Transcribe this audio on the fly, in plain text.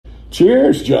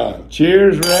Cheers, John.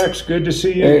 Cheers, Rex. Good to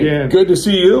see you again. Good to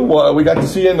see you. We got to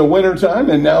see you in the wintertime,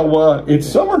 and now it's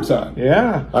summertime.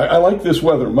 Yeah. I like this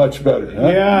weather much better. Huh?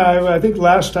 Yeah, I think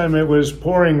last time it was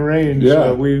pouring rain. Yeah.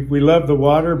 So we love the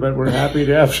water, but we're happy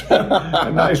to have a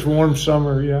nice warm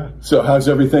summer, yeah. So how's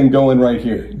everything going right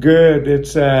here? Good.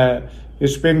 It's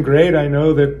been great. I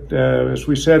know that, as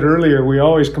we said earlier, we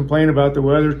always complain about the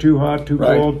weather, too hot, too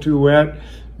cold, too wet.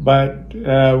 But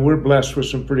we're blessed with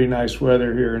some pretty nice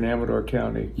weather here in Amador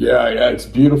County. Yeah, it's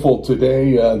beautiful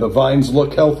today. The vines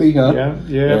look healthy, huh?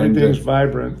 Yeah, everything's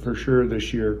vibrant for sure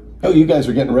this year. Oh, you guys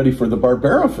are getting ready for the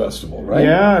Barbera Festival, right?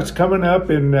 Yeah, it's coming up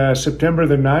in September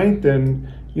the 9th.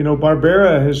 And, you know,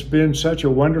 Barbera has been such a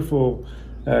wonderful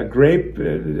grape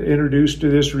introduced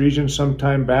to this region some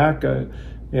time back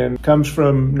and comes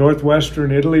from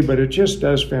northwestern Italy, but it just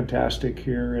does fantastic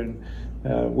here. And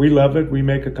we love it. We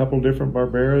make a couple different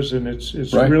Barberas, and it's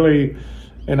really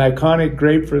an iconic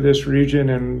grape for this region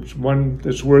and one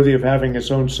that's worthy of having its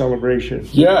own celebration.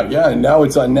 Yeah, and now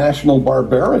it's on National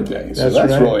Barbera Day, so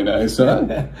that's right. Really nice,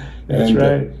 huh? That's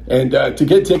right. And to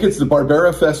get tickets to the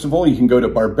Barbera Festival, you can go to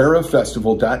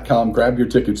barberafestival.com, grab your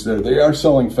tickets there. They are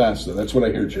selling fast, though. That's what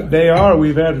I hear, John. They are.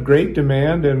 We've had great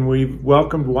demand, and we've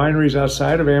welcomed wineries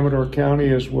outside of Amador County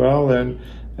as well, and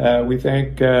we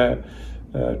thank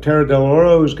Terra del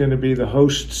Oro is going to be the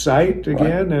host site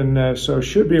again, and so it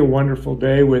should be a wonderful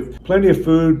day with plenty of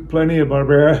food, plenty of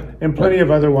Barbera, and plenty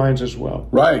of other wines as well.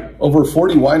 Right. Over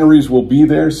 40 wineries will be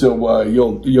there, so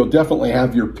you'll definitely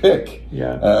have your pick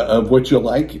of what you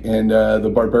like. And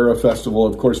the Barbera Festival,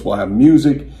 of course, will have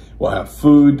music, we'll have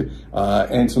food,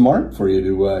 and some art for you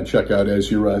to check out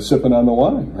as you're sipping on the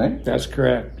wine, right? That's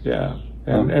correct, yeah.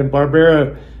 And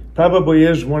Barbera probably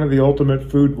is one of the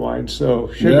ultimate food wines, so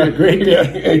should be a great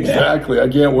day. Exactly. I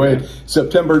can't wait.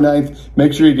 September 9th.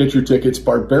 Make sure you get your tickets,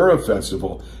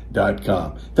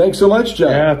 barberafestival.com. Thanks so much,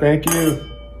 John. Yeah, thank you.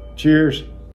 Cheers.